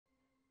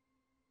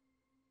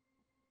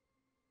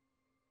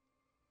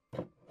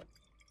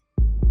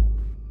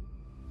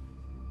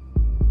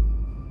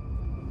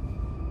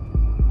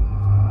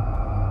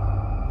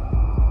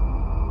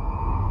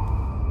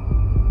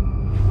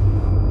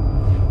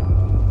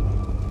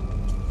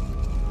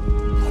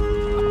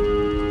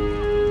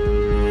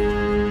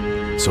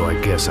So I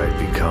guess I'd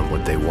become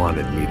what they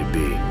wanted me to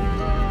be.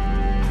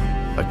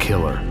 A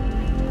killer.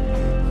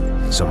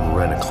 Some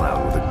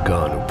rent-a-clown with a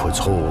gun who puts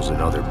holes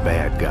in other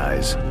bad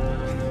guys.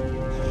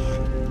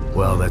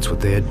 Well, that's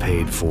what they had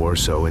paid for,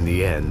 so in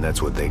the end,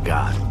 that's what they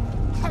got.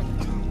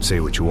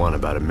 Say what you want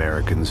about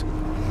Americans,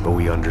 but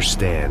we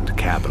understand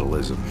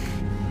capitalism.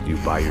 You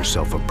buy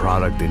yourself a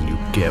product and you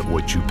get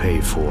what you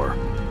pay for.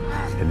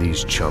 And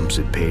these chumps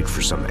had paid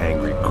for some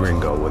angry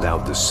gringo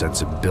without the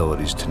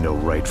sensibilities to know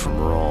right from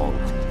wrong.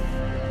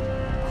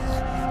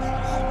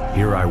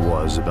 Here I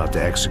was, about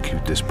to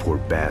execute this poor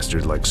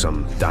bastard like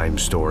some dime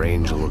store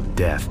angel of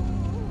death.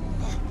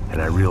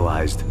 And I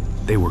realized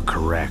they were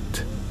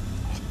correct.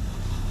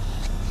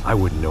 I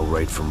wouldn't know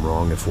right from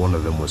wrong if one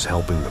of them was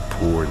helping the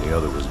poor and the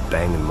other was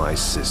banging my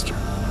sister.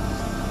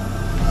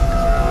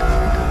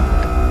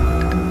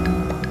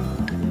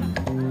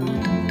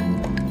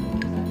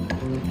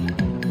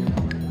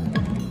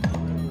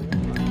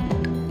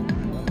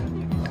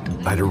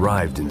 I'd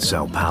arrived in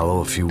Sao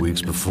Paulo a few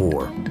weeks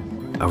before.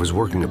 I was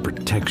working a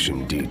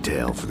protection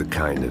detail for the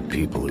kind of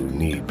people who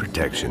need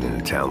protection in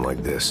a town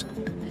like this.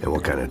 And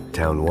what kind of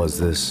town was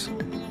this?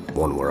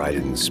 One where I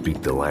didn't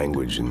speak the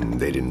language and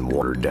they didn't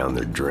water down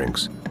their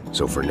drinks.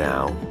 So for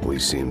now, we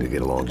seemed to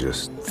get along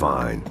just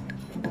fine.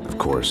 Of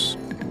course,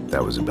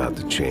 that was about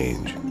to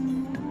change.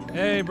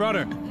 Hey,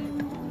 brother.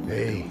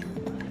 Hey.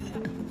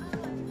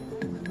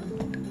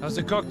 How's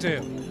the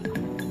cocktail?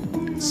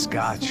 It's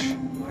scotch.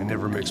 I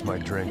never mix my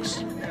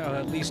drinks. Well,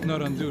 at least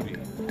not on duty.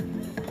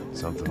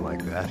 Something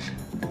like that.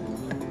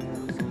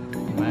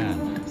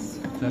 Man,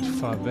 that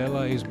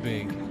favela is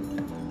big.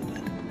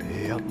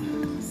 Yep.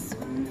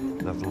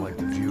 Nothing like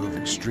the view of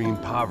extreme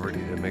poverty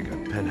to make a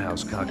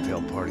penthouse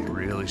cocktail party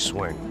really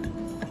swing.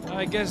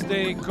 I guess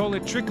they call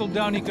it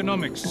trickle-down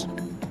economics.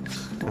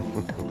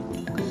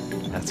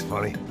 That's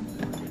funny.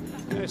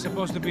 It's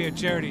supposed to be a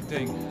charity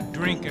thing.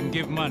 Drink and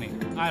give money.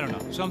 I don't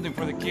know, something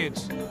for the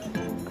kids.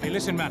 Hey,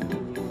 listen, man.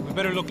 We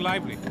better look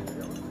lively.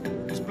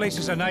 This place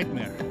is a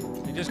nightmare.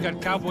 They just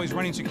got cowboys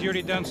running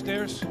security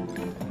downstairs.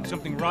 And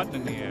something rotten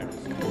in the air.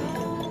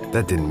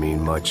 That didn't mean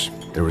much.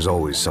 There was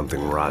always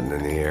something rotten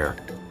in the air.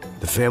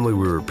 The family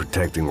we were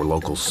protecting were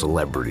local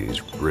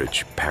celebrities,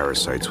 rich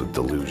parasites with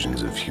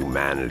delusions of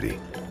humanity.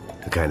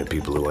 The kind of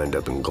people who end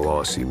up in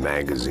glossy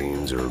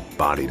magazines or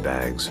body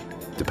bags,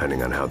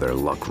 depending on how their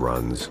luck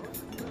runs.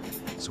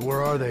 So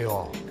where are they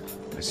all?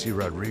 I see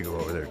Rodrigo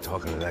over there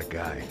talking to that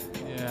guy.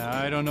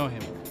 Yeah, I don't know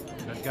him.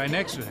 That guy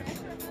next to him,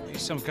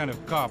 he's some kind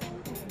of cop.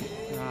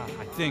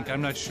 I think,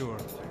 I'm not sure.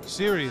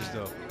 Serious,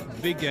 though.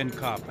 Big end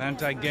cop,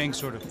 anti-gang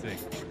sort of thing.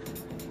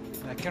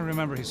 I can't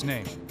remember his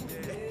name.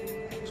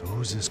 So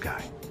who's this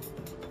guy?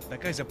 That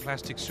guy's a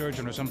plastic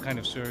surgeon or some kind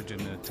of surgeon.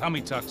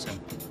 Tummy tucks and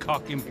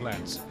cock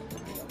implants.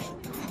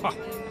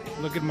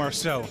 Look at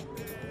Marcel.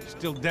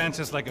 Still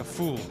dances like a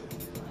fool.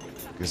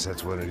 Guess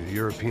that's what a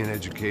European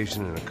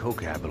education and a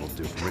coke habit will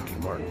do for Ricky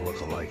Martin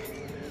look-alike.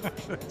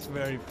 That's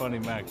very funny,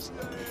 Max.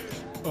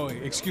 Oh,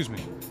 excuse me.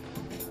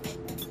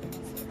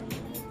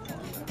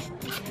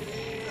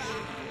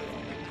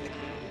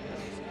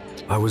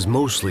 I was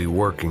mostly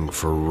working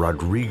for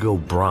Rodrigo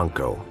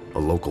Branco, a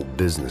local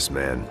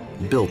businessman.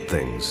 Built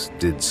things,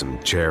 did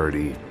some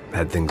charity,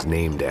 had things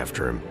named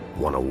after him,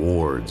 won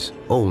awards,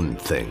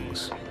 owned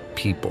things,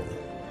 people.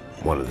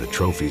 One of the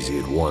trophies he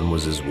had won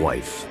was his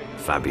wife,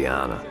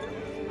 Fabiana.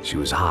 She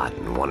was hot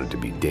and wanted to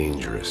be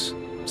dangerous.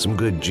 Some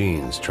good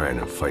genes trying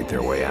to fight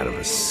their way out of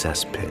a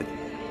cesspit.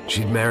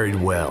 She'd married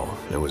well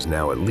and was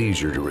now at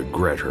leisure to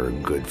regret her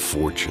good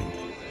fortune.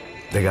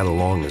 They got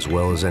along as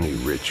well as any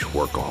rich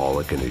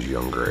workaholic and his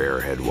younger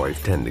airhead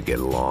wife tend to get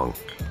along.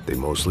 They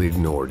mostly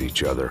ignored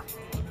each other.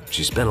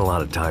 She spent a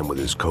lot of time with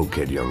his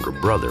cokehead younger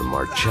brother,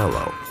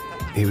 Marcello.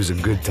 He was a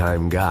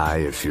good-time guy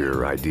if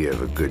your idea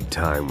of a good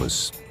time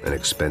was an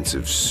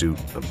expensive suit,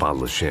 a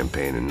bottle of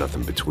champagne, and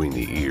nothing between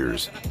the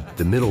ears.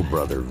 The middle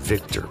brother,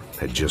 Victor,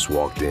 had just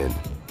walked in.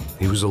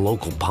 He was a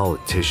local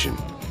politician.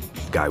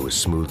 Guy was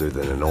smoother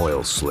than an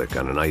oil slick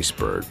on an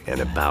iceberg and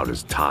about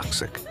as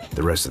toxic.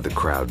 The rest of the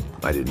crowd,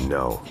 I didn't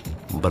know,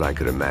 but I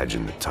could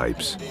imagine the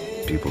types.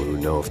 People who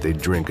know if they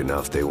drink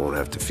enough, they won't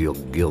have to feel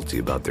guilty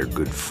about their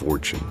good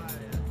fortune.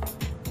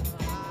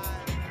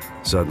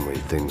 Suddenly,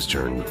 things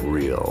turned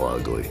real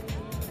ugly.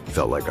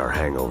 Felt like our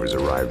hangovers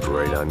arrived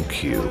right on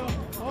cue.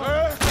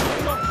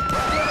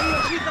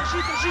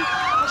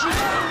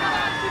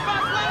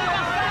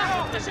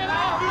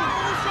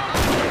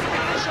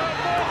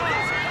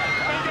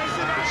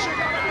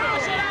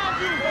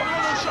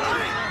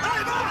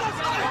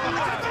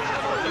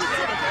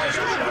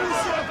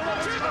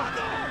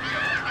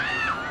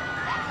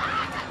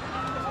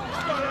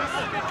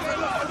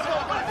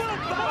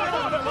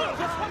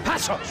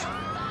 Passos!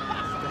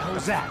 What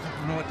was that? I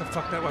don't know what the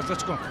fuck that was.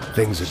 Let's go.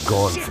 Things had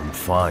gone from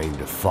fine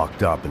to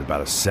fucked up in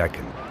about a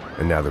second,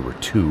 and now there were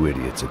two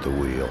idiots at the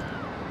wheel.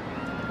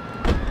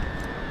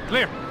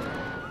 Clear.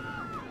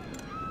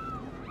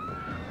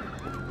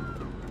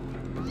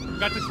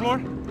 Got this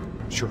floor?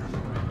 Sure.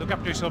 Look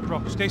after yourself,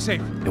 bro. Stay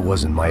safe. It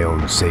wasn't my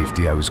own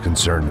safety I was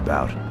concerned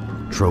about,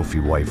 trophy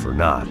wife or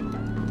not.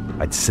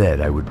 I'd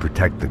said I would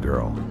protect the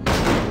girl.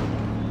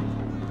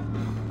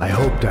 I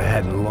hoped I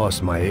hadn't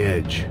lost my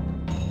edge,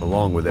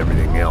 along with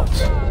everything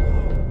else.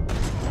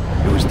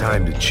 It was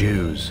time to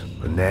choose,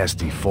 a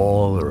nasty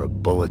fall or a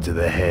bullet to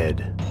the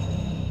head.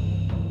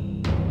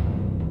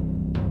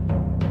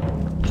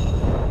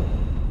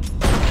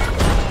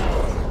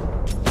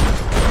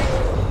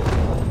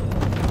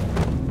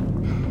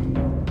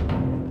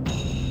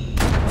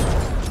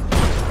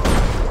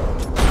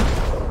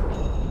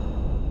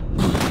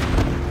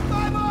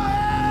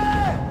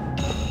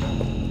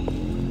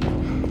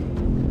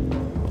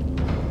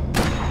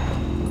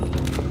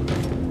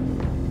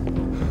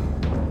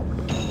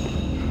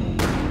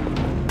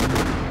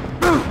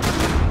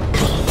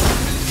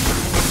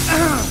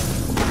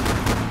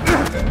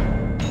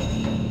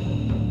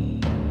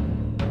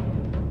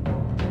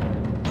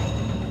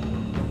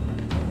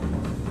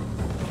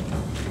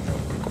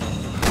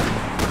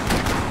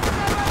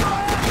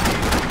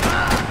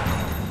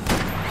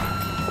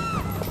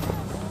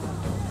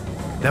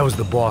 That was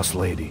the boss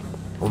lady,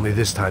 only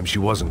this time she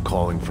wasn't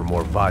calling for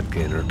more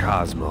vodka in her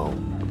Cosmo.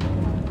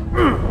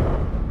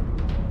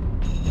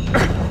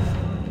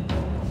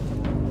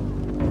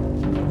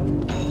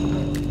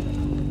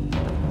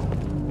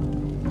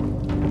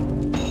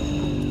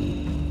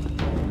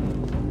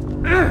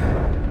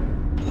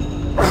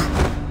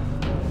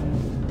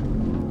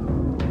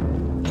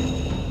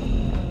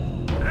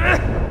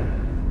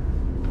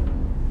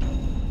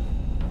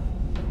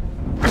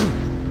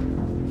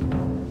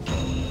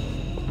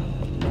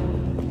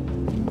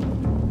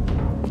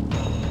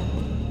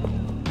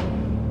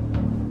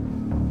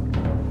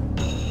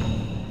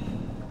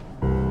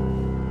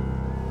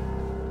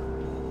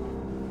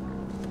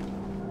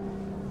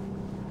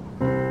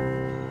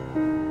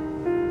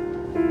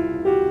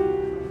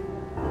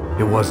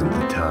 It wasn't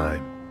the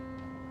time,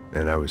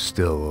 and I was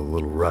still a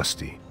little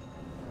rusty,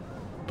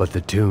 but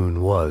the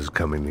tune was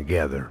coming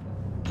together.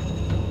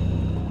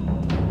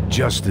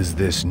 Just as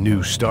this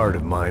new start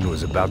of mine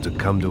was about to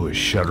come to a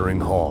shuddering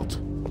halt.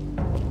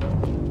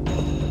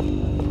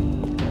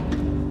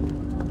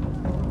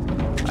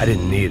 I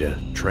didn't need a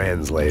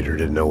translator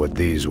to know what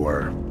these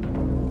were.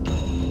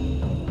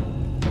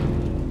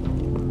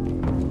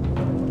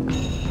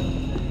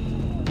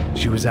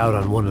 She was out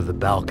on one of the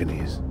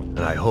balconies, and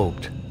I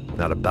hoped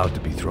not about to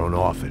be thrown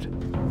off it.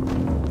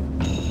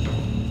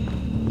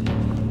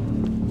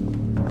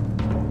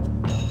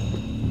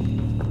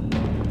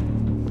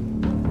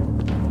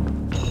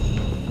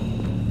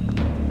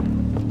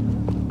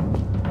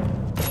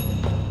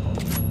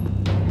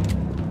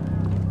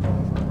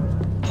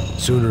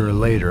 Sooner or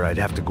later, I'd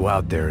have to go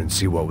out there and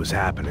see what was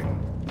happening.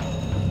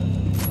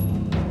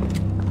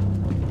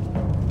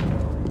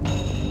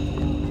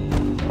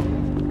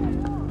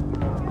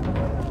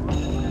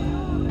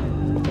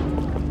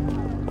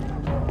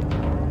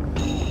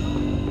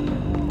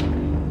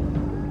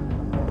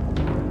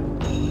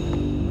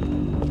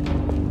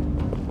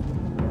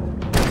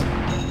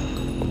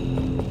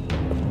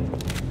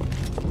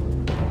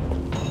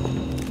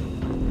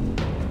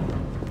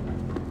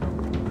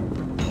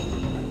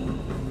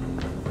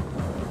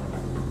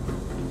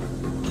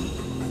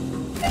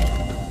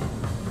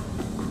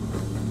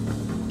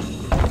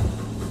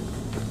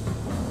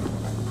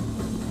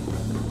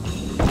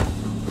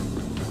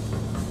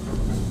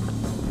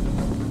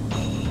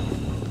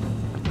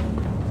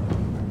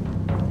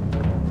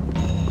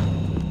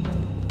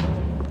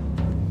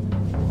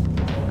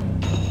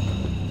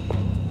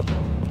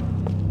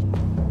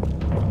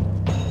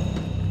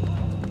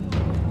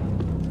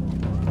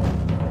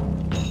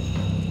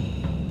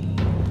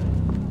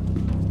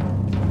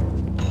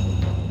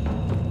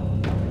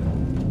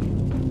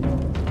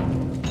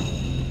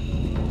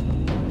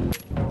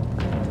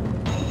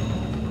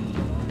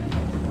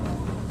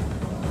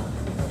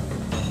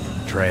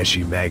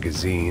 Trashy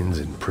magazines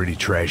and pretty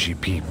trashy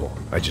people.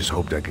 I just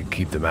hoped I could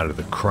keep them out of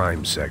the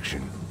crime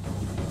section.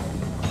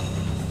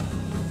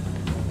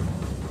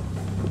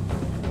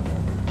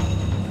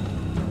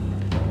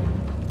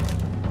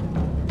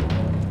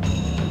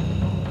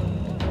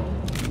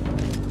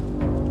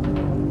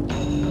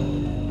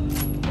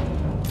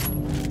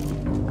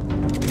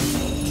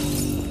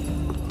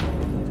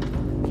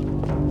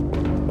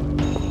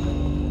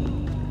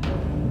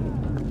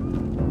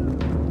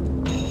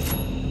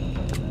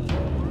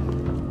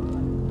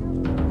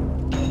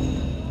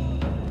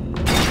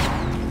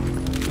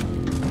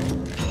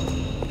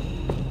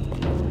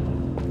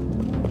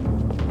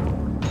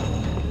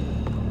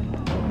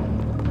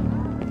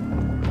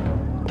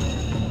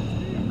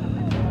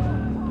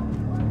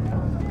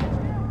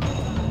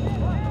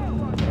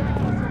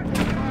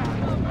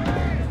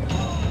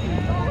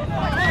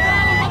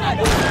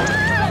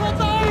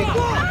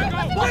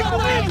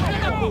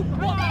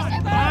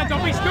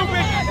 Don't be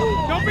stupid!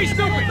 Don't be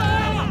stupid!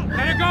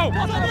 Let her go!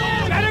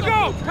 Let her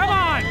go! Come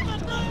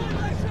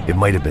on! It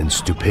might have been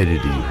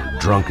stupidity or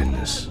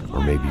drunkenness,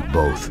 or maybe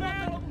both.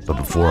 But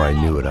before I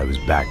knew it, I was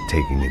back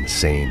taking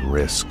insane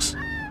risks,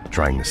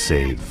 trying to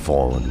save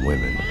fallen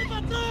women.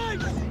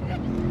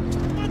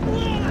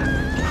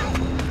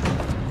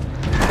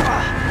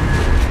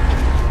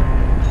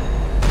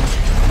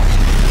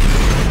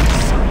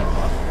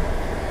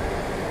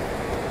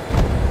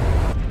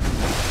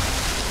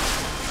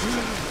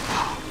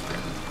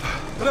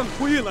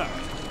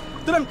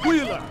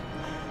 Tranquila!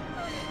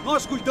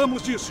 Nós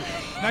cuidamos disso.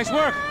 Nice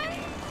work.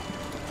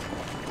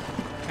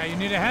 Hey, you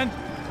need a hand?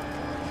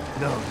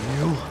 No,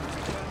 you?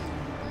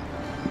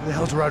 Who the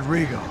hell's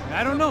Rodrigo?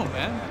 I don't know,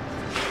 man.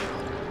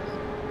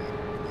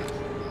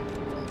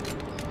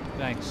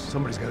 Thanks.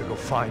 Somebody's gotta go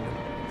find him.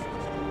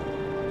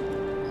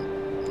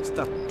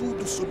 Está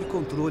tudo sob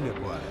controle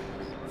agora.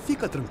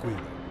 Fica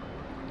tranquilo.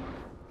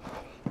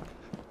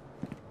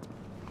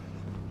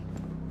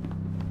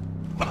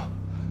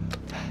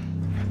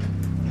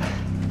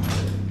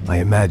 I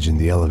imagined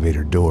the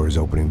elevator doors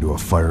opening to a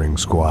firing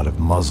squad of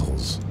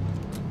muzzles.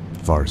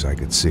 As far as I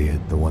could see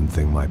it, the one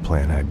thing my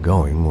plan had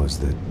going was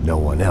that no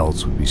one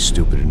else would be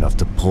stupid enough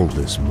to pull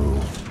this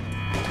move.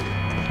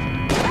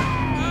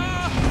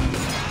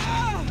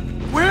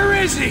 Where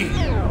is he?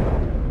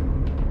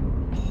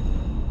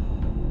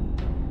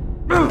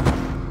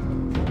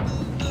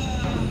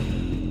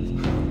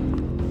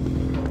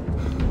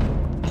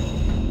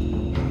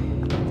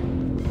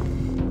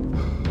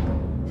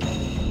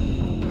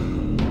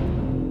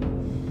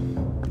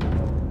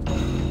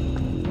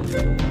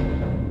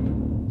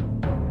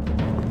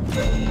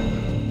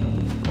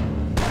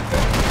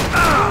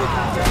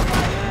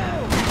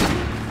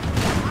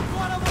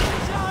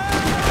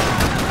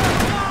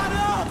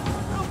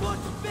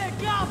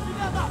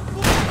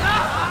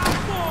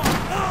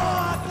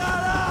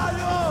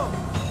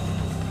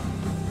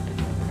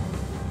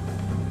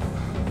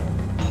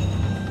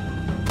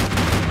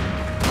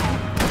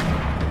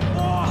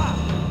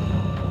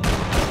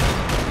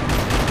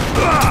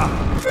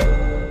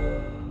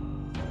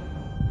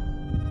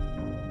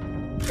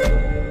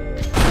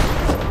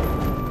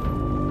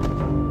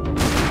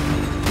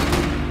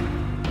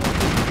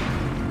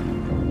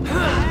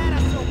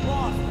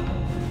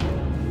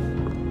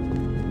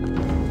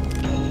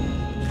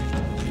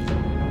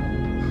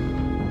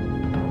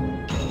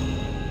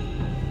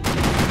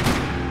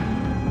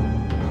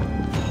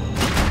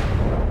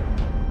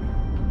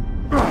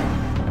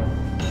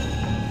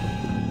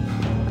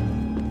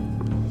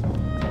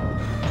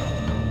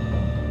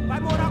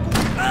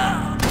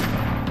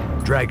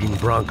 Dragging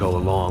Bronco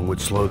along would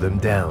slow them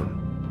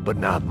down, but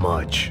not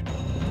much.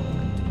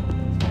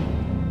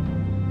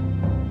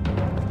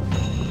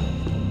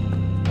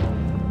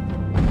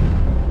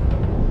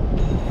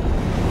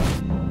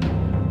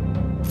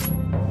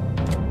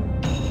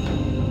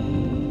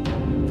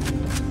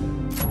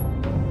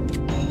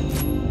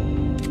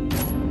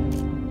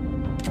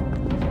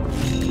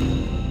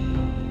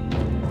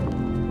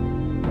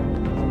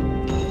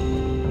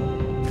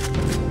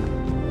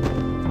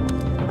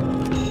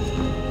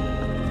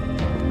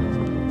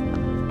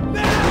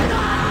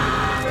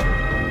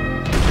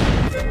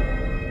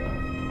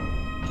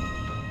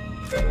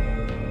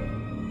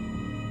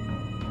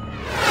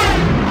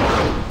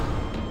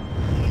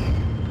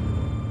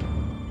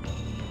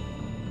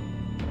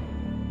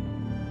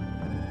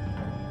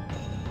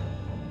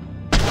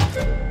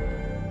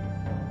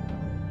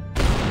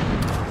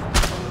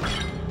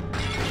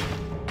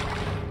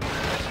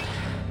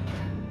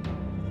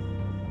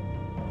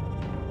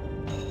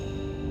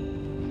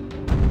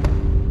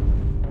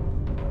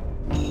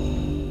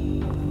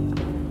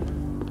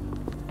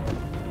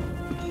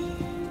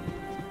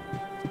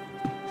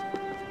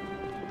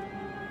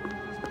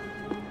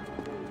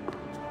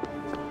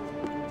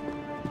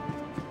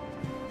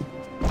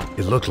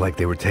 It looked like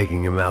they were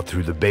taking him out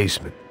through the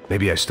basement.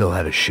 Maybe I still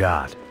had a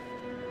shot.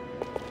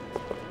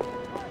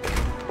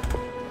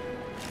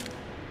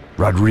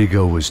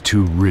 Rodrigo was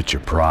too rich a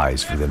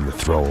prize for them to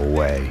throw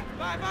away.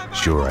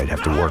 Sure, I'd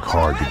have to work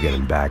hard to get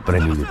him back, but I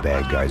knew the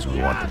bad guys would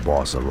want the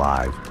boss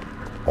alive.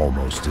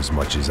 Almost as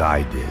much as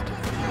I did.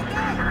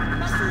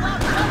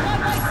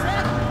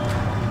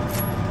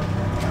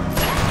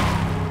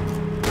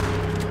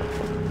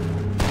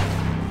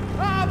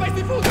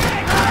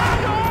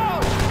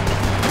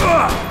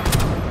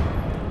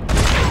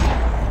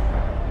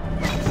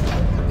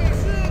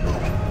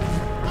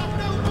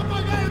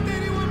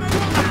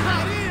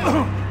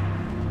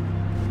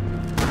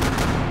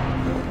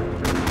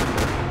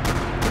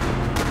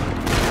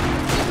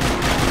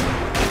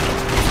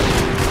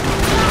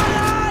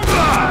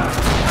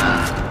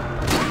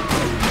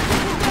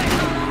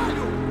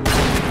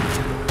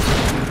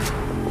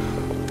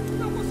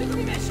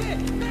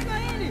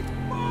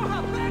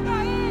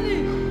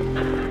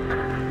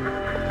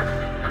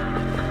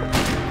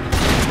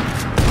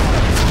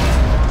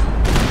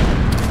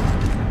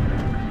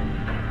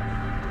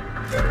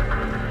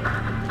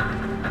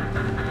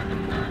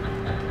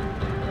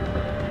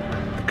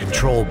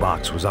 The control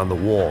box was on the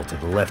wall to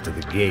the left of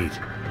the gate.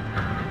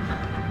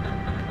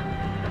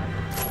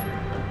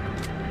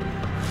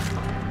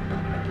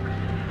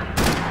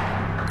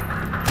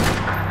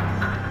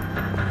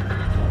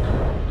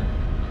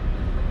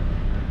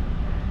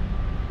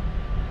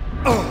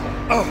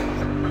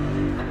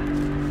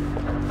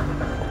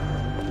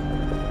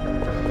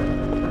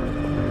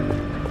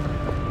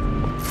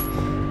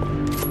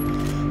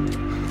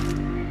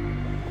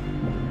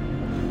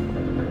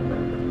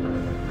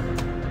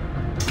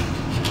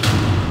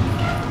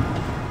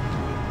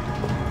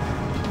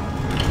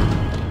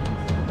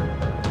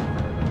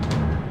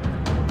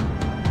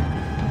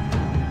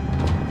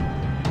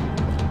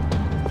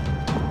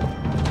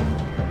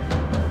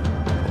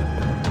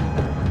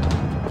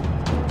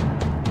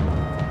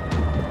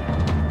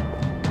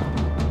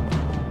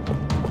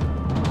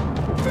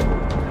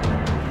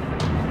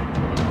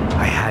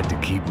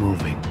 keep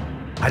moving.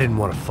 I didn't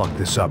want to fuck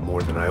this up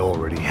more than I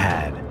already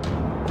had.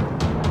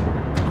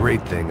 The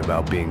great thing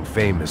about being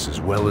famous as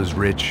well as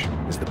rich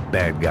is the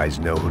bad guys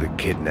know who to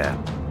kidnap.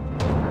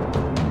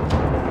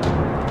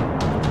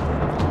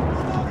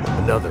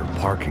 Another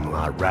parking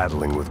lot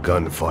rattling with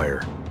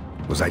gunfire.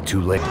 Was I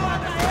too late?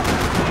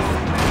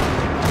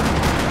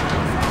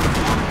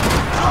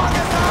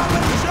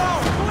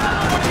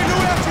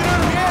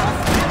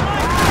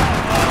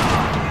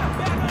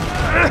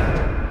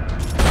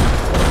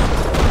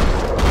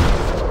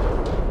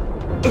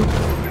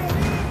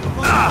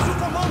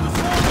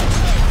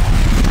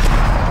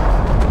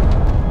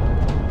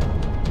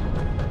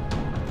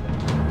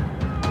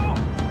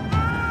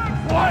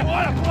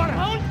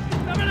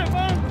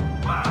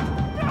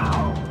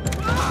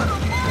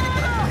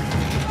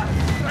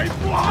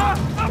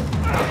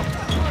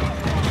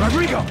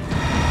 Rodrigo!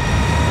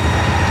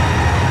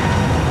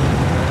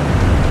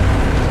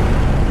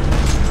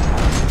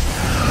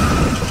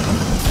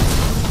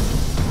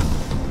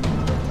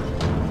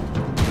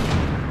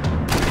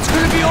 It's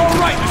gonna be all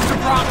right, Mr.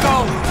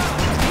 Bronco!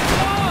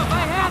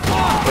 My hat's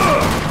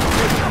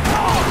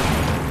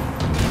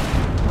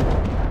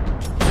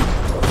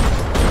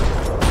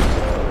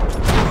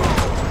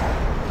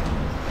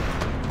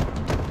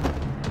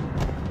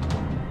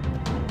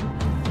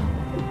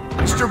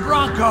Mr.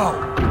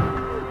 Bronco!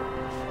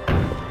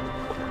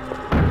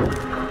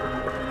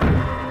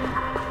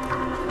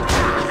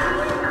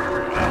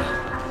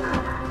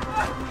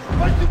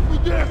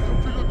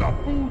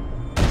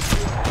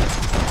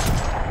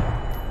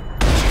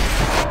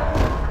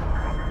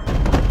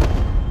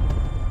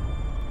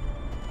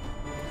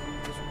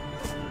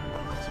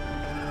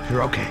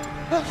 You're okay.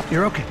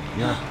 You're okay.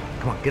 Yeah.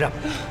 Come on, get up.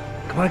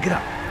 Come on, get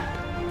up.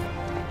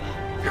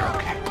 You're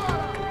okay.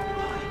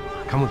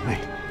 Come with me.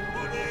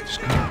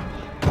 Just come on.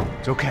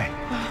 It's okay.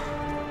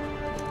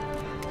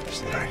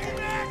 Stay right here.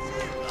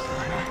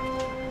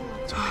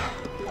 It's okay.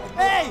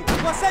 Ei,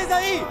 vocês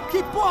aí!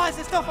 Que porra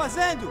vocês estão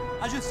fazendo?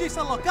 A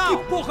justiça local?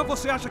 Que porra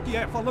você acha que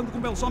é, falando com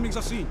meus homens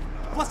assim?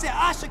 Você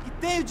acha que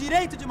tem o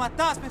direito de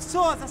matar as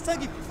pessoas a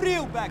sangue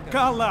frio, Becker?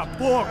 Cala a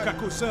boca,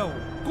 cuzão!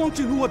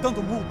 Continua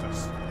dando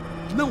multas.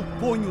 Não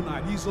põe o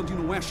nariz onde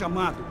não é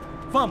chamado.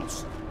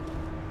 Vamos!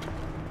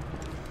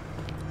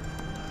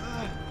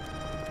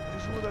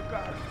 Ajuda,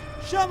 cara.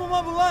 Chama uma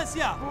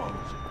ambulância!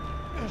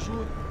 Me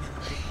ajuda.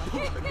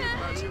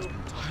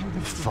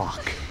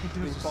 Fuck.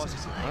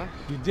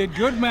 You did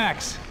good,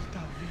 Max.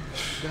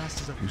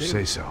 You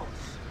say so.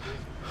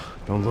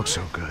 Don't look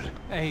so good.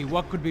 Hey,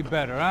 what could be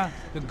better, huh?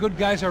 The good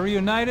guys are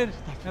reunited,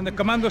 and the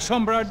Commando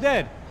Sombra are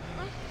dead.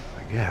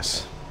 I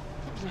guess.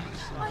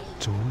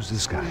 So who's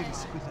this guy?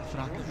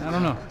 I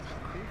don't know.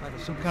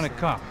 Some kind of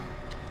cop.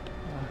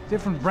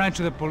 Different branch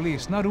of the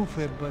police. Not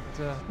UFE, but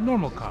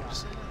normal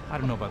cops. I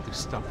don't know about this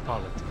stuff,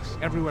 politics.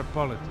 Everywhere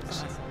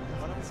politics.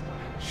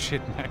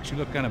 Shit, Max, you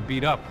look kind of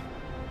beat up.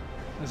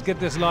 Let's get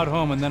this lot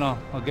home, and then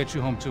I'll get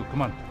you home too.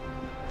 Come on.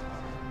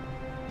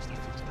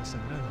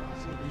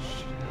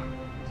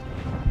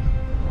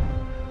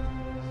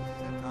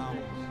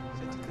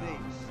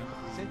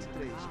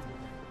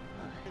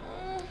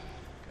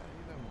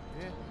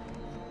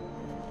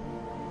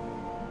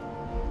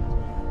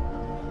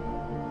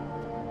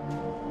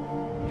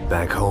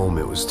 Back home,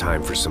 it was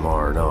time for some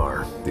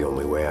R&R, the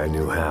only way I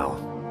knew how.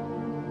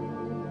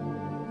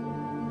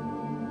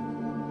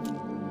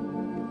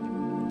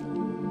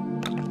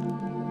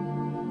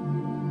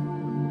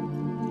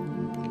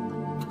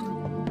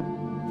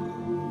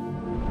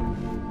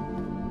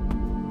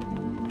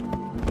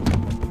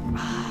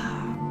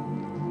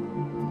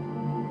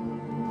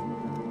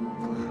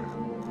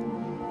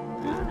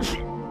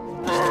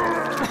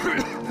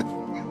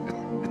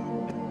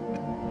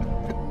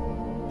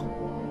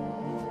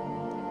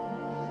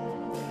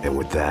 And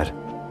with that,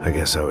 I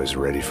guess I was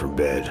ready for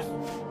bed.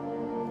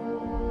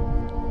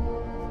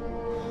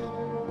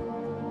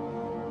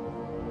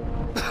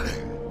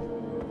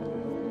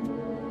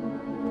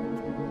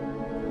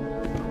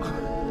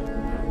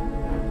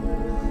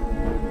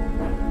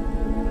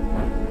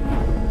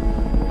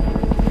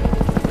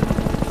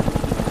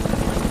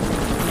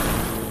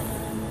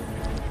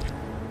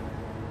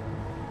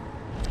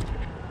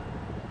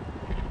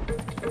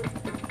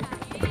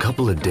 A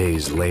couple of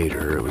days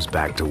later, it was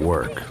back to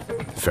work.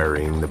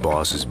 Ferrying the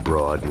boss's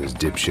broad and his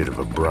dipshit of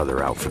a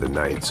brother out for the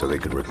night so they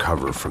could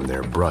recover from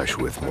their brush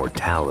with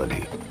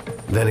mortality.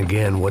 Then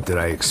again, what did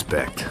I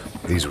expect?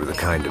 These were the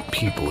kind of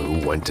people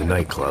who went to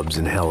nightclubs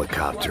in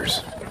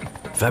helicopters.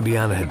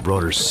 Fabiana had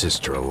brought her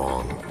sister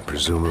along,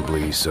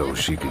 presumably so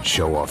she could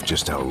show off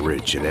just how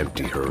rich and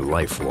empty her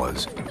life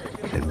was.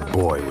 And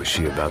boy, was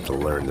she about to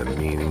learn the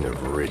meaning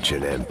of rich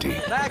and empty.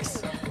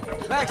 Max!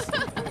 Max!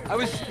 I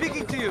was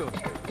speaking to you.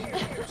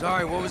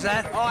 Sorry, what was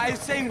that? Oh, I was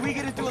saying we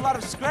get into a lot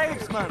of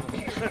scrapes, man.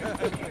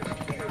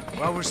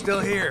 Well, we're still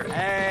here.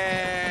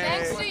 Hey!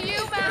 Thanks to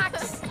you,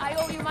 Max. I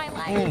owe you my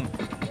life.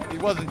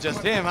 It wasn't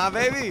just him, huh,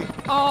 baby?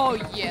 Oh,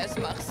 yes,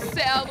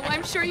 Marcel.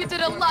 I'm sure you did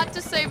a lot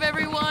to save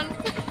everyone.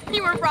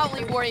 You were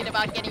probably worried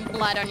about getting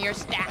blood on your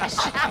stash.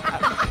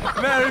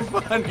 Very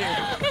funny.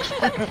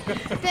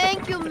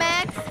 Thank you,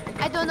 Max.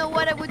 I don't know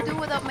what I would do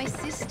without my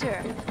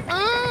sister.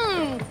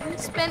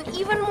 Spend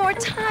even more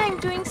time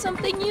doing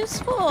something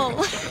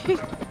useful.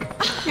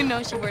 You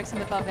know she works in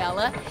the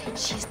favela.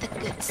 She's the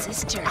good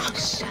sister. Oh,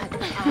 shut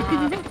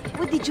up.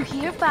 What did you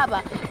hear,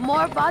 Faba?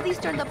 More bodies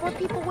turned up where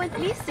people went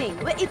missing.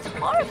 It's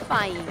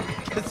horrifying.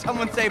 Did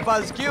someone say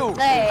Buzz Q?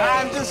 Hey.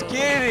 I'm just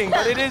kidding,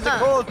 but it is a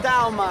cold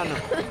town, man.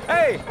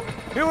 Hey,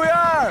 here we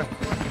are.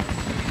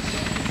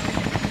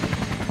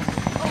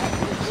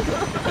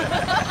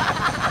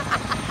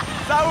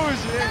 Saúde!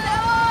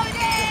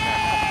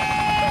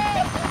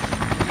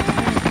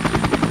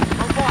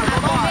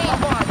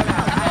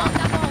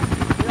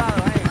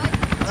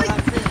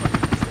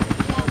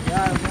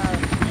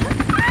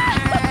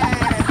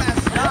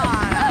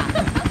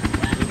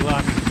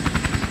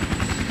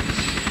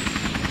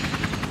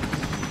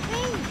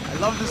 I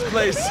love this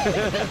place.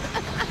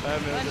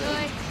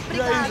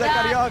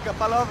 Carioca,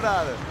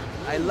 palavra.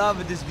 I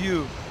love this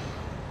view.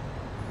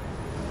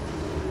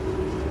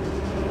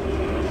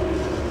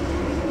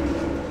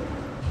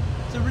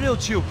 It's a real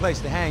chill place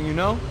to hang, you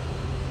know?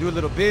 Do a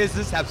little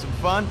business, have some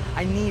fun.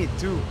 I need it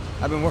too.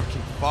 I've been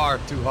working far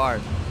too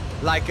hard.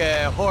 Like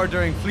a whore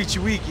during Fleechy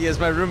Weeky, as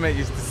my roommate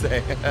used to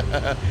say.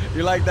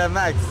 You like that,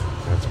 Max?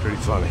 That's pretty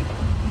funny.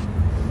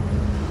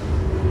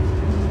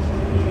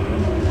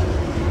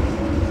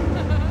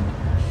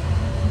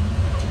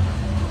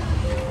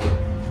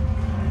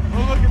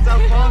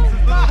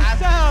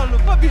 Marcelo,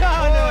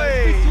 Fabiana,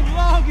 it's been too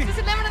long. Você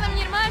se lembra da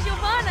minha irmã,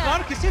 Giovanna?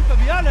 Claro que sim,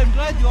 Fabiana. I'm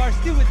glad you are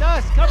still with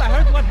us. Come, I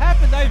heard what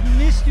happened. I've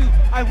missed you.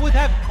 I would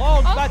have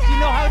called, but you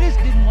know how it is.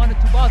 Didn't want it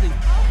to bother you.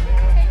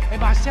 Hey,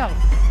 Marcelo,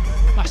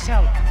 I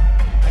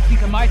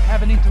think I might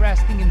have an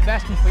interesting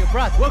investment for your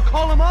brother. Well,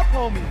 call him up,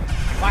 homie.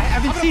 I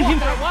haven't seen him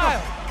for a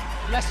while.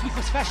 Last week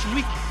was Fashion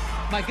Week.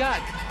 My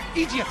God,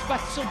 Egypt, but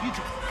so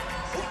beautiful.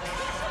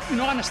 You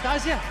know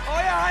Anastasia? Oh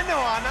yeah, I know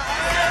Anna.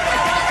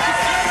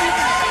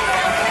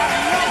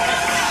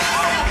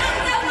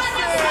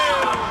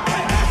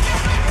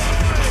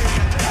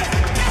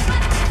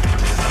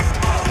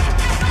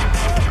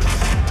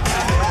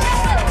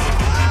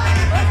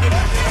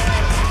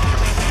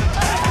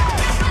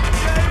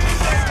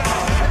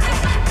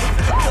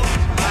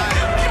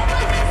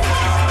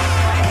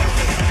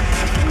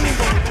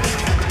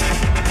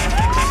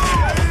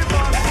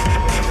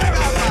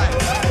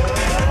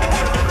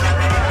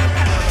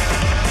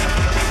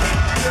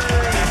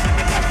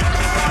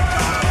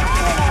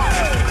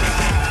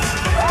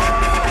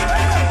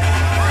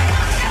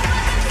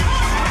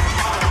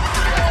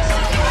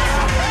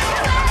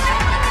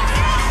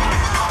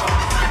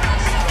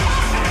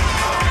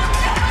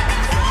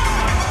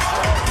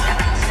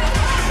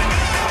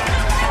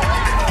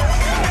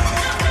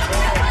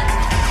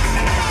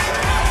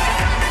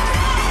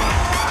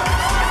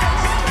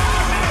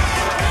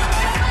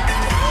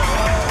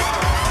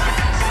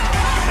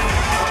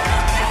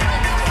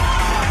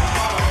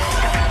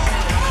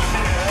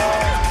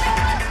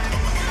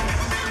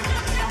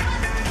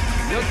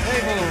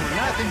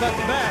 But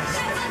the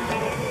best.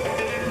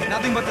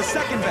 Nothing but the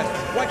second best.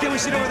 Why can't we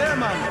sit over there,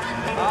 man?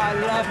 I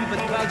love you, but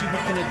Claudio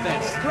booked in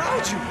advance.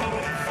 Claudio?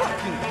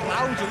 Fucking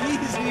Claudio, he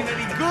isn't even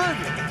any good.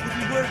 If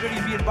he were good,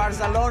 he'd be in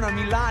Barcelona,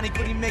 Milan, he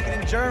couldn't even make it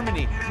in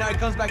Germany. Now he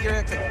comes back here and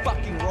acts like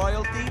fucking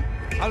royalty.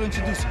 I'll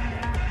introduce you.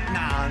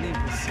 Nah, nem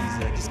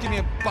precisa. Just give me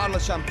a bottle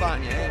of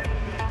champagne, eh?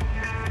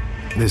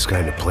 This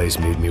kind of place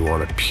made me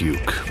want to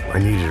puke. I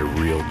needed a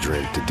real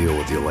drink to deal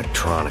with the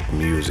electronic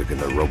music and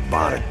the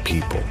robotic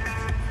people.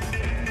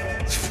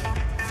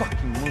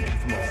 Fucking monkey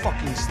from a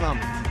fucking slum.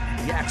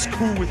 He acts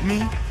cool with me.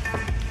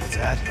 What's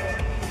that?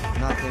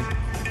 Nothing.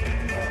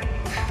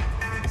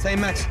 Say,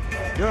 Max,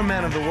 you're a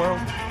man of the world.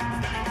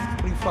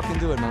 What do you fucking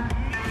do it, man?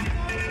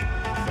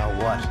 About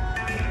what?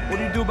 What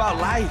do you do about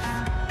life?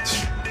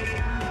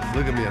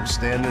 Look at me, I'm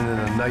standing in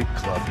a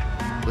nightclub,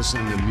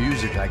 listening to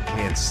music I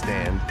can't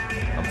stand.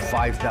 I'm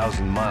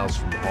 5,000 miles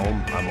from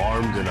home, I'm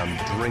armed and I'm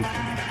drinking.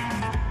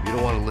 You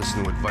don't want to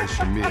listen to advice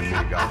from me,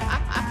 amigo.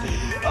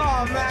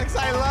 Oh, Max,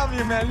 I love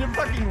you, man. You're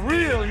fucking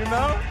real, you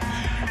know?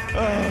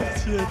 Oh,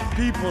 shit.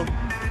 People.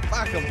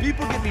 Fuck them.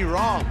 People get me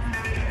wrong.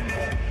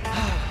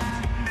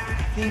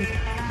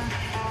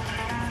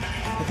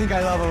 I think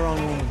I love a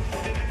wrong woman.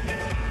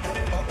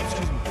 Oh,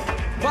 excuse me.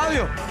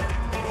 Fabio!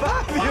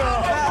 Fabio!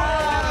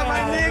 Ah,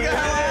 my nigga,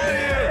 how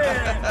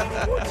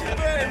are you? What you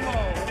been, Mo?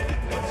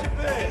 What you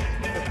been?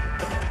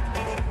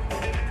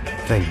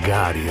 Thank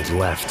God he had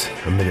left.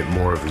 A minute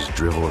more of his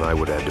drivel and I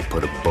would have had to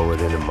put a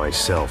bullet in him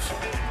myself.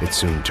 It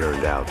soon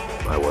turned out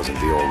I wasn't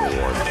the only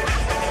one.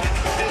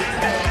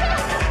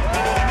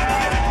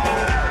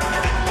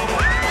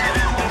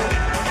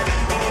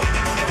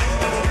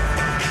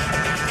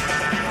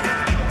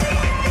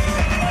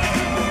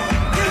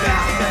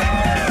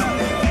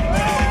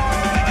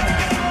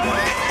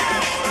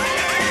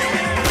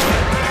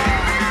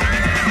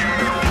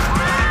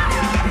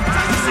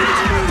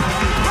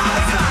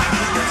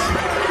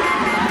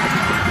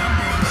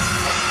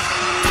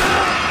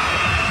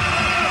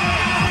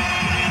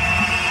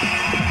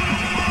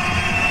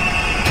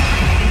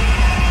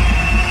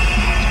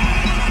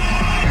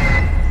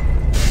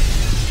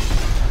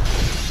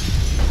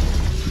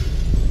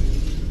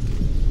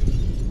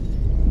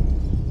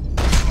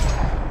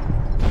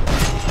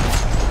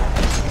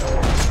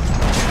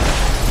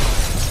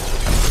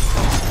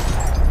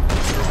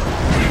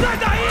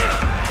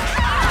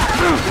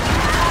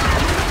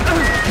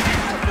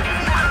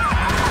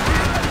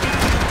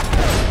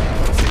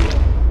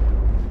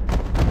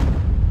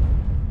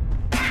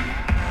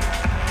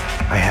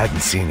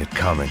 seen it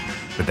coming,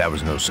 but that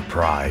was no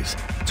surprise.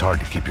 It's hard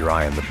to keep your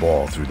eye on the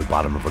ball through the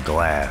bottom of a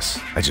glass.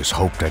 I just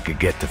hoped I could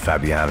get to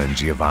Fabiana and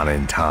Giovanna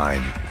in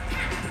time.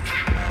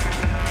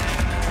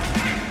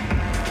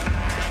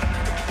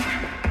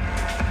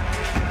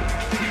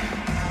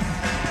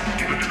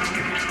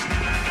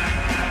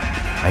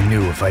 I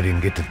knew if I didn't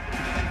get to...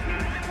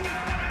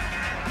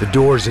 The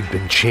doors had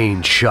been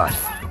chained shut.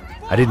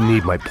 I didn't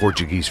need my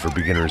Portuguese for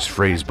Beginners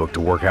phrase book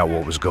to work out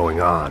what was going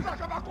on.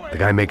 The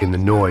guy making the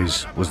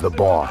noise was the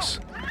boss.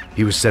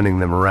 He was sending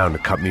them around to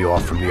cut me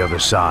off from the other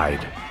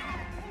side.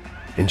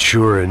 And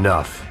sure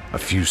enough, a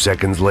few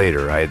seconds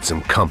later, I had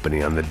some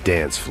company on the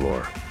dance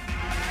floor.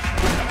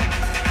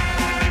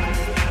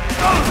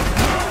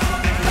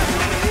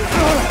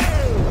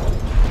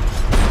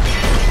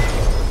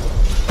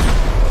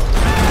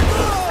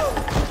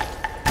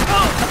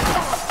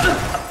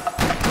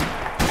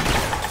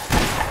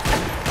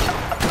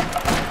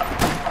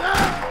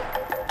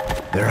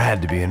 There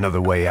had to be another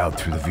way out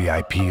through the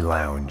VIP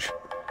lounge.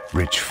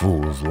 Rich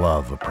fools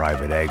love a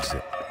private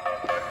exit.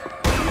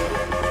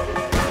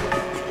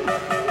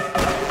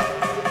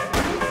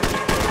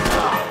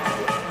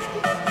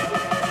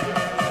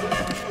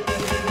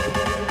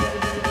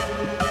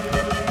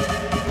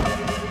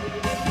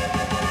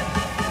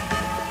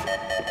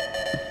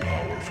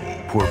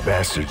 Poor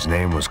bastard's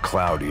name was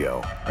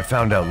Claudio. I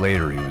found out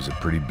later he was a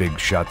pretty big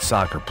shot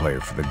soccer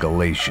player for the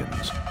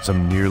Galatians,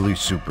 some nearly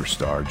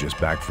superstar just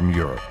back from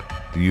Europe.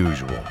 The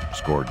usual.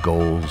 Scored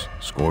goals,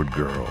 scored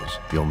girls.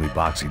 The only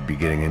box he'd be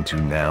getting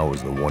into now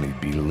was the one he'd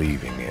be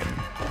leaving in.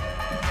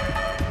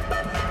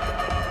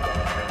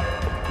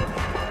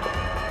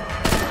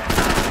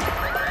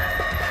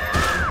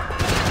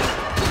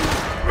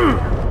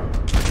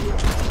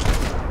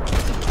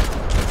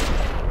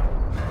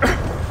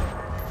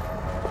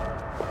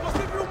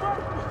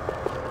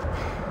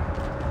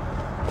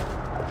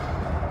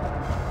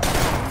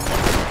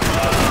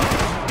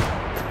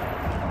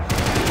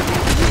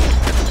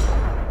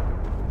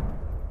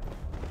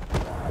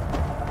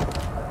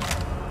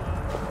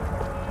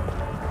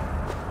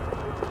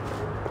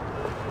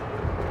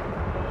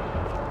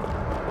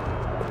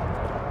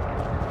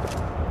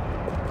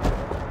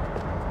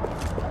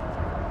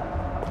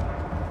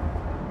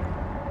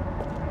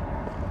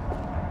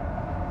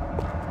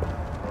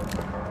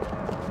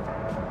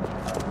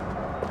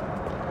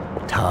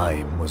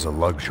 Time was a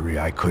luxury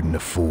I couldn't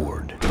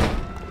afford.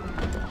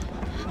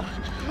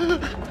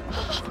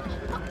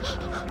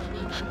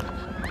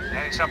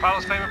 Hey, Sao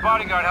Paulo's favorite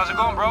bodyguard. How's it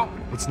going, bro?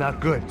 It's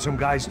not good. Some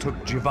guys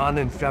took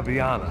Giovanna and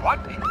Fabiana. What?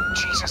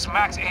 Jesus,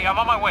 Max. Hey, I'm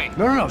on my way.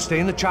 No, stay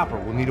in the chopper.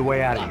 We'll need a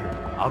way out of here.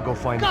 I'll go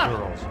find the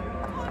girls.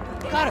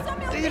 Got it.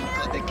 They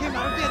came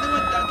out of there. They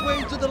went that way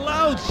into the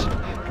lounge.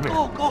 Come here.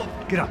 Go.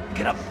 Get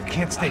up. You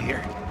can't stay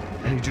here.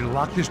 I need you to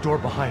lock this door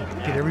behind you.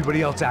 Get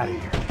everybody else out of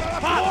here.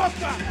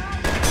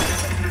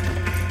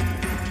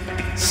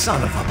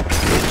 Son of a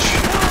bitch.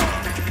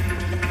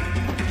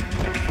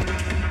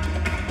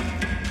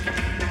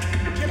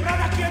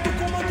 Quebrada aqui é do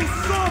comando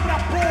Sombra,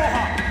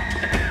 porra!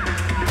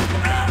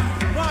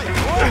 Vai!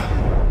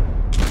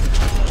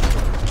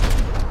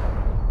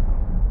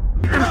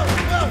 Não!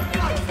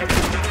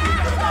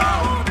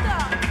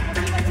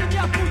 Você vai ser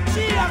minha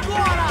putinha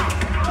agora!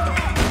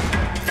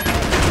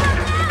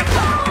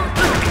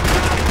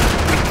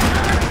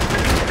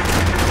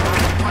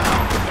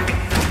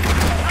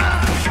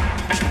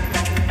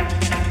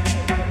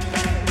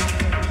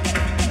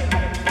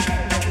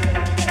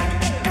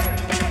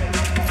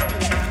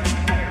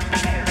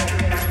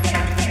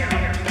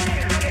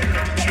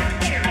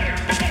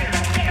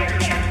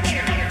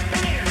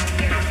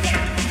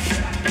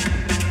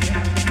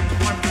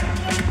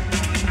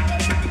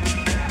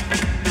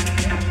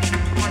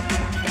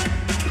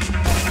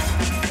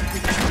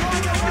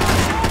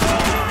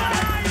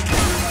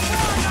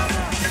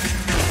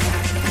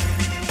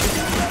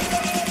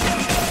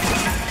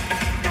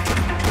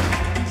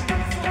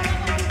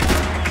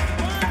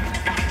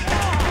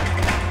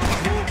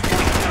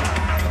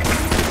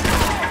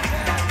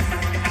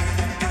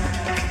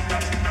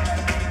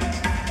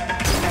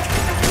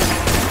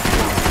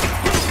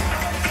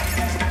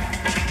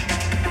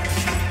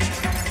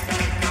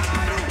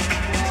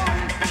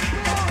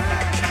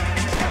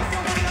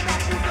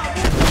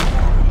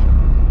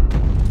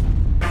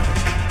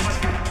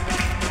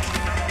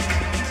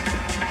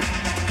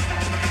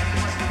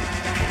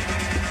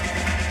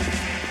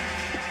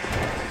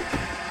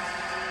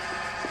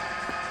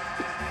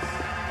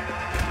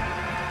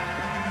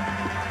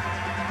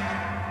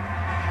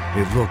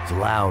 It looked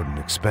loud and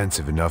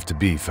expensive enough to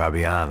be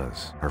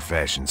Fabiana's. Her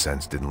fashion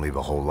sense didn't leave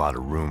a whole lot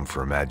of room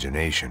for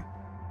imagination,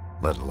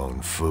 let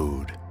alone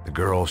food. The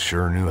girl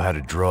sure knew how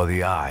to draw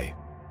the eye,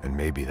 and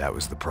maybe that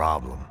was the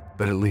problem.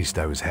 But at least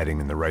I was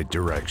heading in the right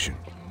direction.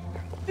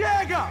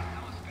 Chega!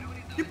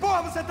 Que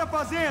porra você tá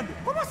fazendo?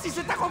 Como assim?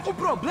 Você tá com algum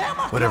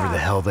problema? Whatever the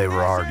hell they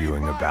were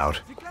arguing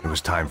about, it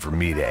was time for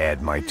me to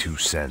add my 2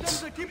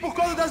 cents. Estamos aqui por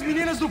causa das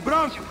meninas do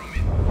branco.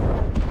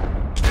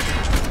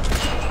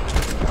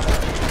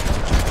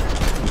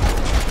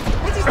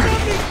 Eles estão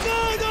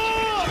brincando!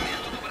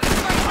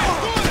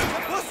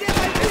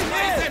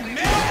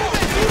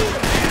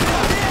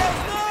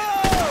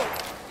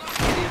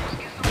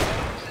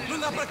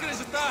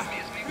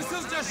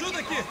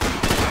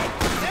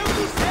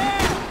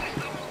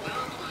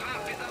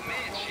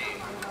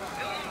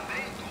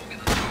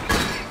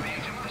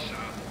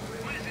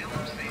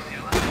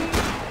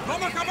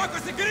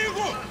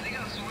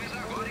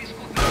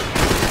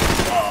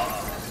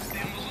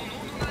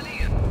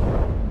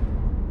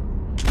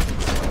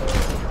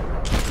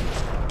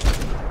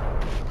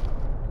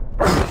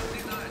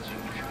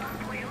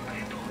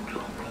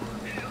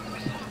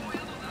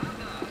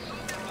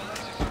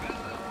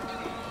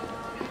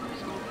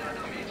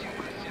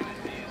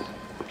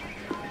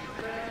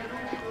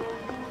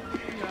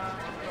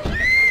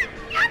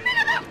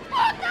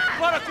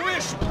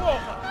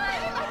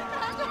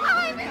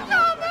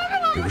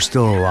 They were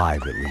still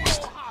alive, at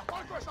least.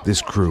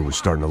 This crew was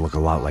starting to look a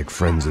lot like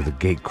friends of the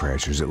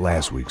gatecrashers at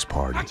last week's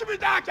party.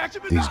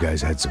 These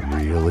guys had some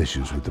real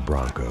issues with the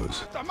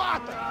Broncos.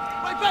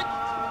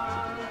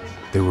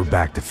 They were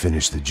back to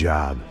finish the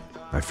job.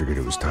 I figured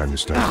it was time to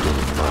start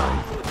doing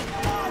mine.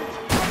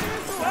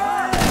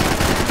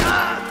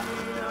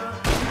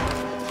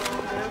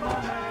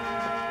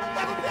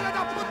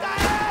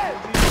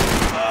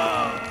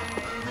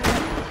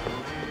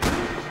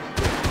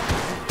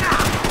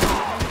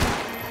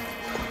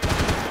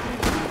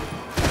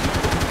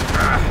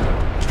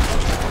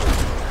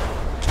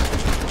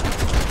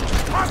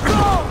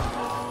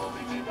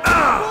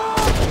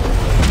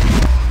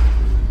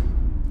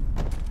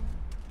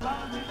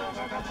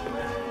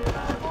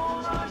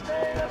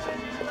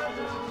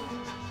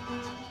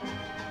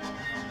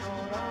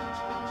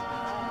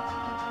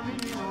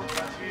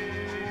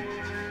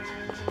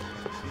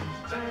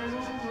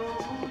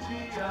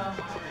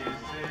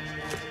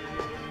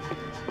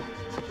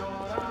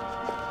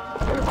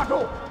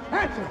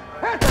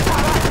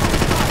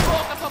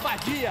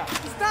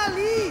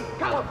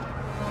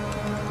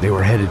 They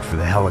were headed for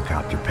the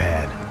helicopter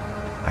pad.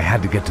 I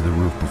had to get to the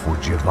roof before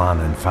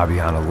Giovanna and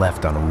Fabiana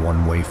left on a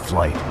one-way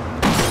flight.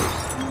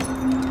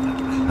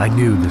 I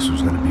knew this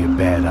was going to be a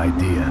bad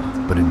idea,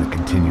 but in the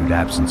continued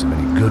absence of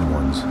any good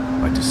ones,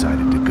 I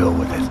decided to go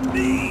with it.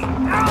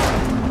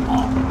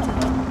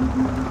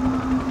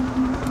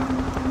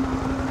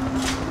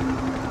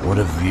 What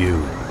a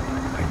view.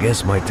 I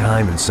guess my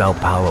time in Sao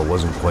Paulo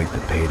wasn't quite the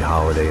paid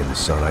holiday in the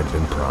sun I'd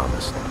been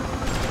promised.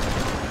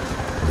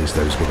 At least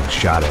I was getting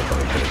shot at by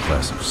a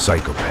middle-class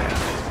psychopath.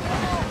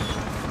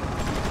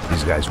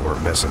 These guys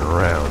weren't messing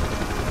around.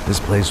 This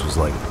place was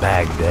like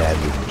Baghdad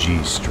with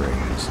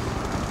G-strings.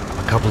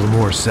 A couple of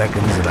more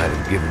seconds and I'd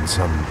have given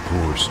some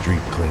poor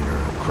street cleaner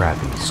a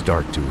crappy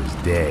start to his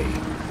day.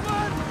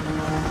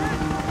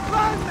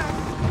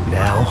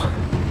 Now,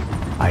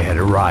 I had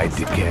a ride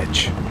to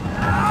catch.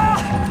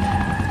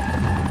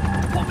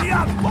 Pull me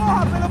up!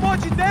 Porra, pelo amor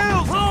de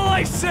Deus! All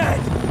I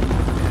said!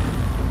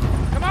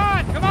 Come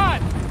on, come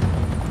on!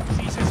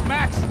 Jesus,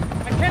 Max,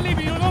 I can't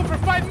leave you alone for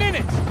 5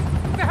 minutes!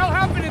 What the hell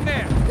happened in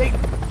there? They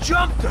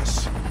jumped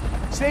us!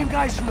 Same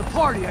guys from the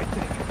party, I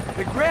think.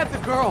 They grabbed the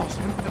girls,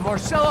 and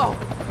Marcelo,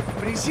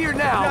 but he's here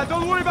now. Yeah,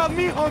 don't worry about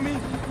me, homie.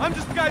 I'm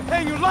just the guy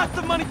paying you lots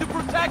of money to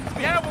protect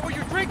me. Yeah, what were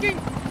you drinking?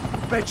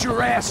 Bet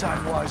your ass I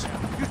was.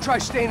 You try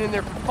staying in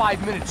there for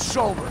 5 minutes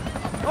sober.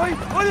 Oi,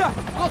 olha!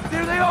 Look,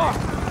 there they are!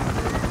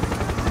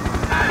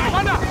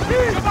 Giovanna!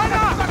 Giovanna!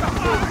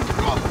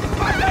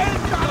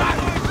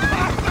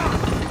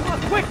 Come on,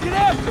 quick, get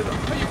after them!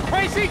 Are you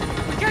crazy?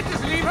 We can't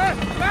just leave her!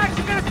 Max,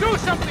 you gotta do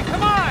something!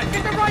 Come on!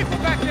 Get the rifle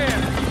back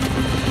there!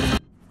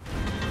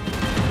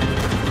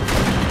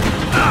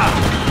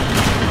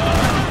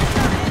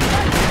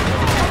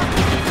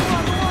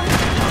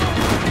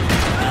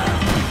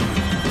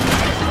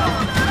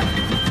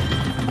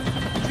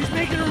 She's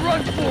making a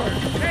run for it!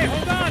 Hey,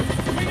 hold on!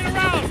 Swing it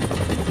around!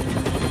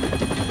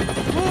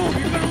 Move,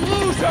 you're gonna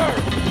lose her!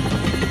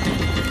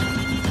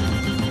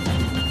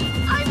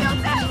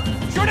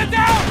 Shoot it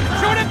down!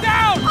 Shoot it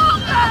down!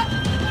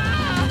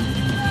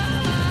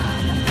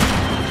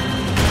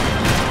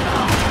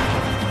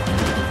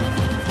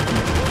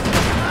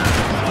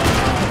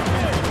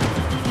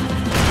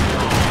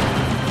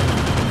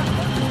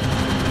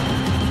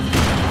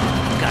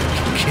 Gotta be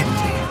kidding me.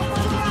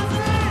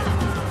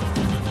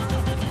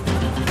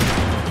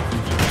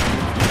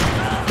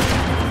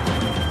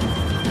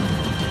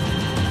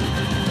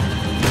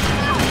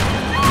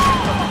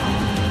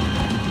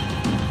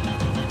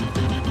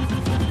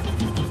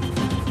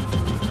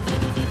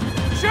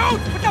 Shoot!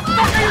 What the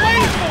fuck are you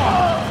waiting for?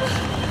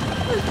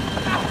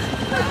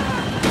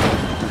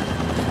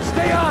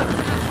 Stay on!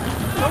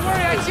 Don't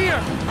worry, I see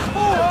her!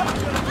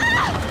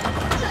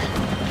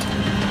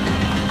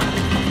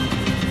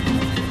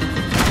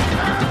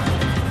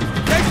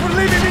 Thanks for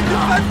leaving me to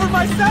fend for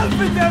myself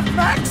in there,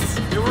 Max!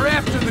 They were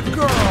after the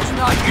girls,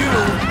 not you!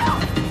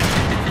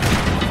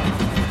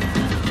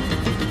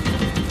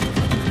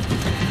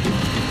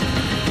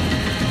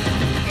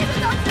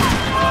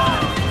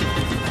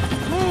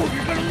 Move,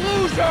 you're gonna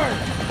lose her!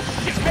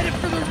 She's headed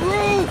for the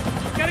roof!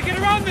 Gotta get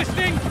around this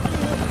thing!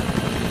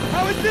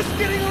 How is this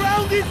getting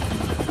around it?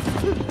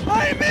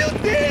 I meu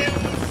Deus!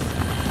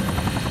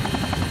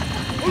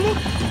 Oh,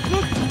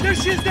 look, there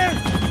she is there!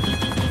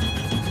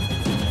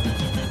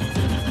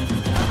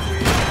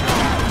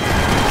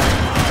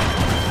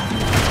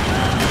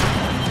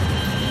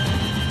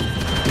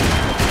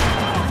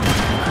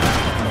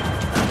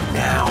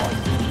 Now.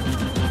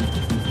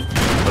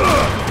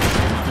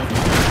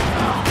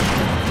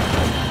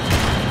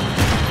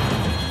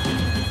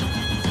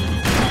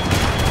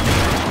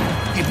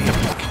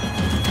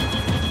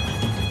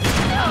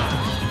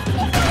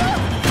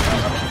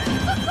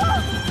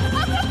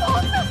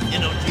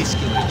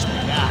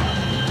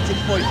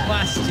 foi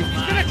fácil demais.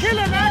 He's gonna kill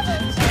her, man!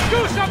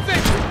 Do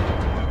something!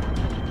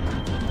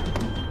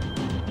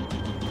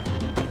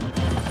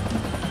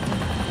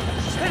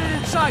 She's headed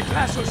inside,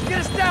 Passos. Get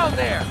us down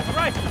there! All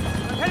right,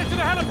 I'm headed to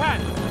the helipad.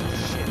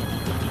 Shit.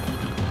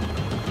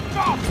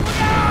 Oh,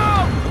 look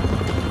out!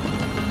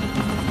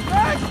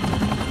 Max!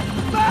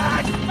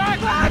 Max!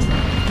 Max! Max!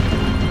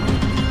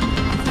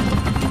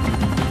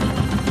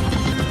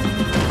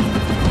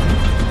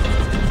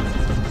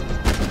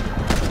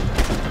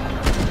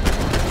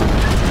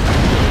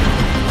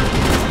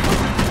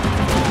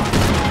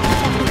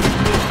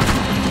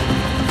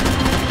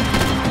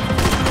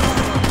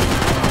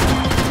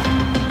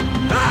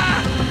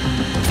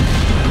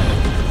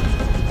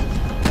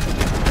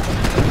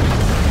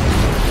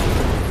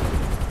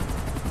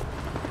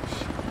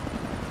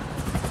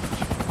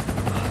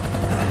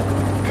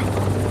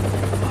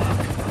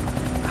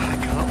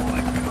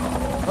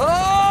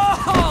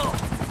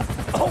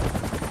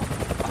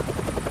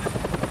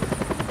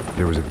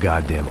 There was a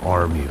goddamn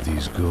army of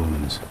these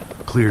goons.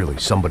 Clearly,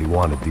 somebody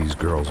wanted these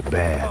girls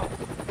bad.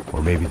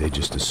 Or maybe they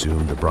just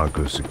assumed the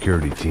Broncos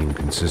security team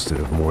consisted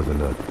of more than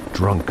a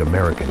drunk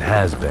American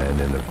has-been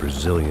and a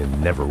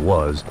Brazilian never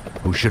was,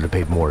 who should have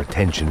paid more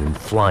attention in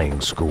flying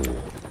school.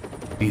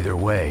 Either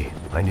way,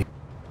 I need...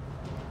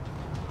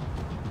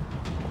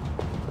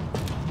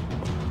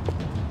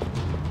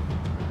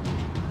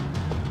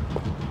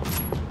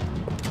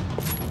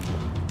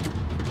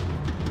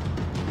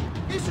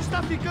 Isso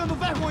está ficando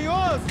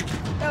vergonhoso!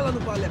 Ela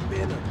não vale a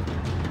pena.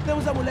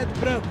 Temos a mulher do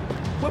branco.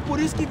 Foi por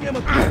isso que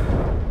viemos aqui.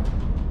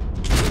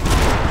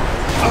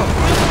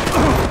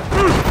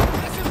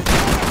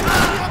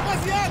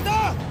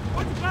 Rapaziada!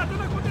 Pode ficar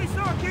toda a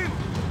contenção aqui.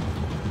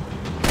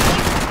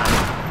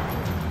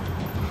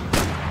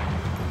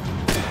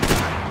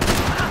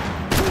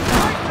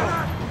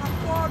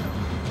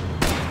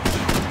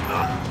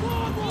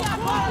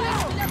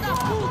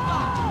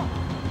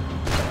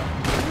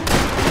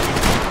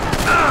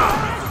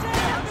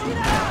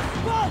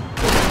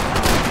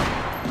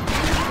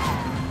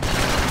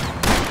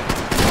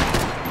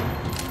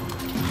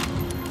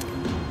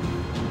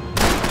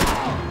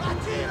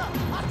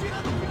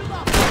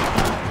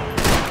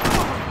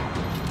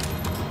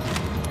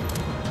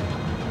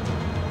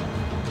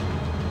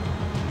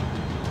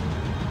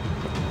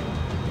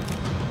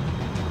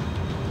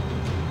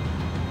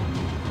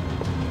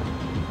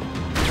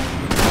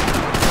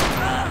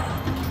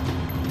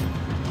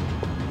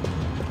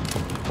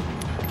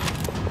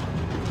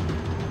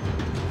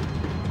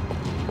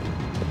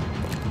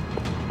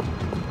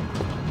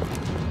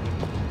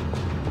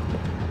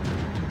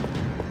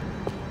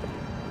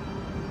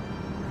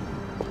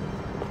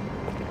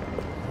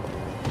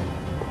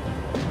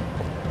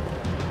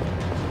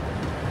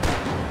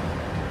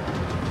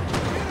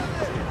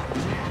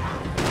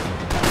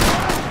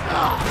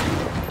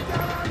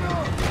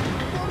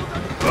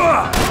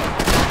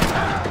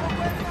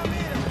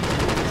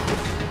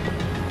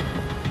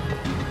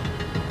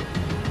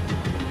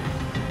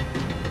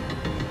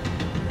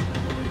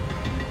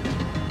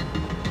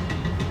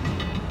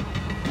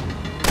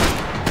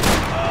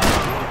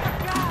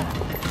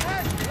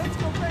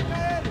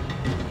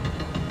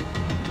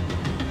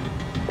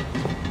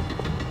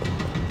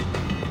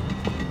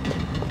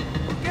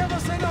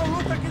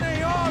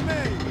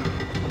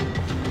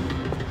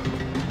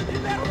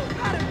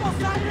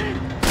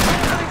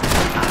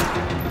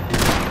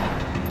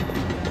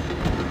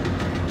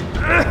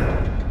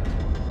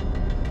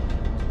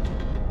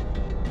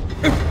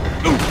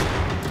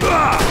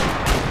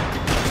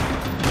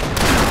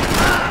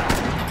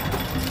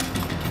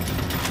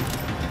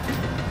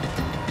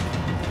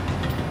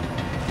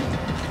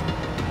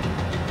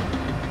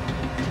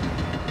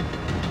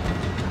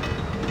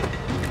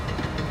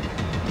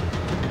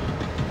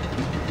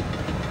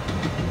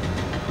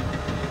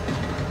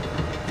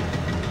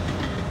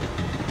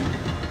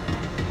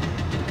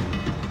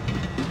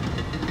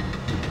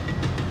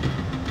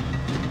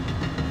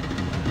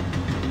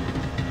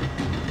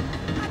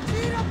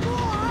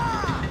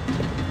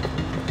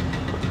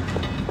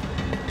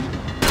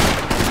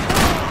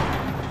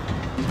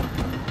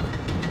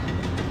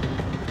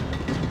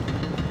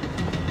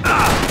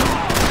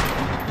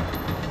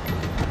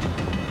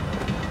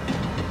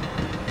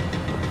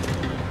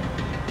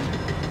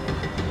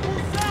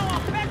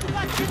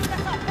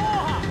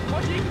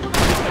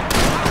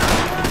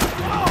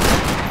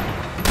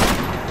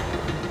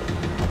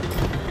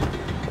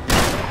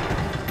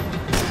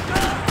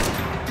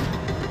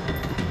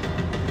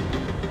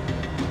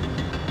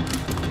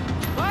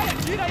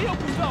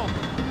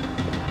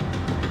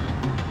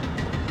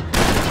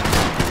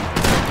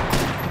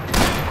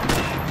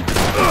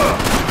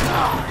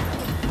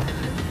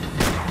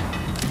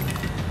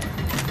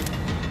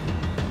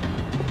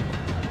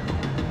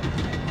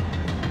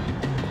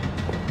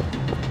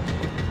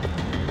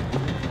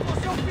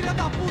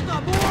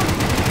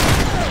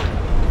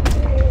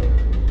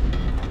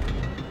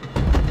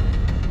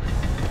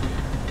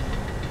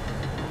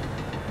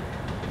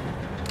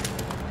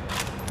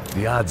 The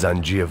The odds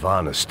on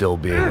Giovanna still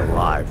being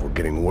alive were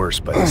getting worse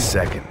by the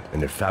second,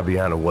 and if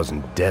Fabiana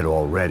wasn't dead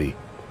already,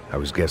 I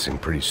was guessing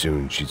pretty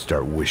soon she'd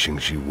start wishing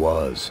she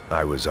was.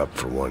 I was up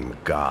for one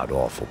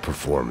god-awful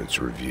performance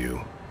review.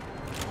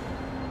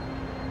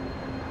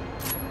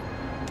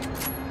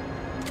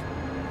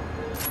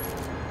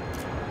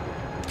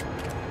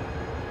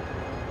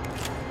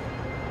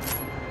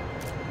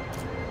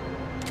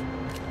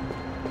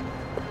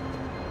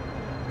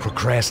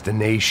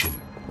 Procrastination.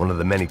 One of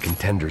the many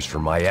contenders for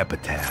my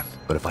epitaph.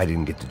 But if I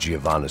didn't get to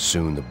Giovanna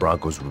soon, the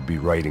Broncos would be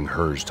writing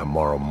hers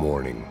tomorrow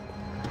morning.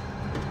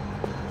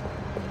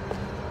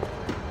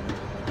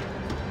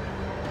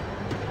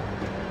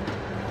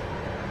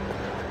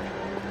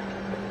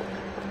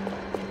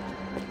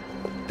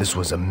 This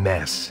was a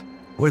mess.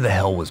 Where the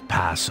hell was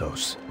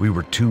Passos? We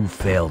were two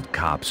failed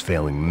cops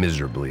failing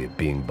miserably at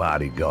being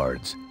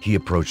bodyguards. He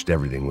approached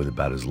everything with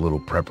about as little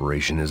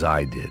preparation as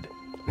I did.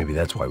 Maybe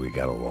that's why we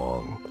got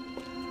along.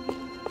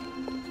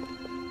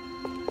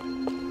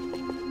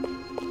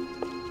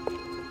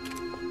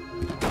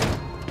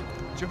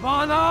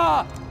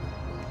 Giovanna!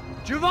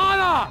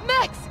 Giovanna!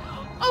 Max!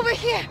 Over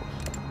here!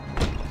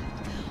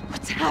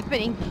 What's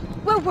happening?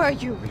 Where were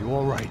you? Are you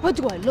all right? What,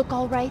 do I look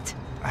all right?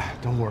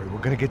 Don't worry,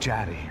 we're gonna get you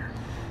out of here.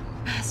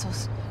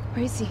 Passos,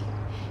 where is he?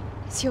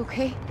 Is he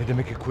okay? Had to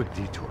make a quick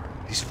detour.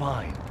 He's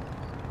fine.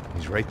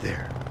 He's right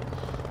there.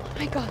 Oh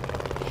my god.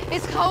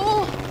 It's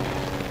Raul!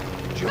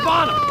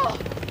 Giovanna! Raul!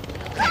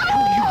 What the hell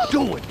are you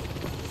doing?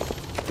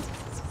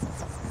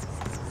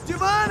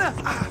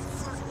 Giovanna!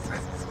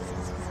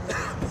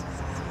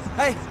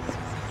 Hey!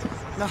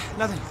 No,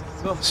 nothing.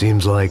 No.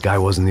 Seems like I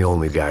wasn't the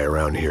only guy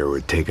around here who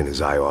had taken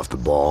his eye off the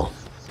ball.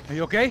 Are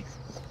you okay?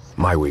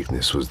 My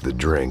weakness was the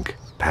drink.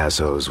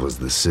 Passos was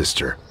the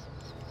sister.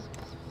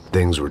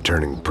 Things were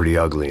turning pretty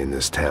ugly in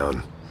this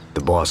town.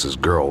 The boss's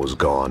girl was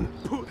gone,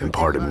 and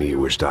part of me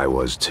wished I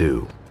was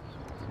too.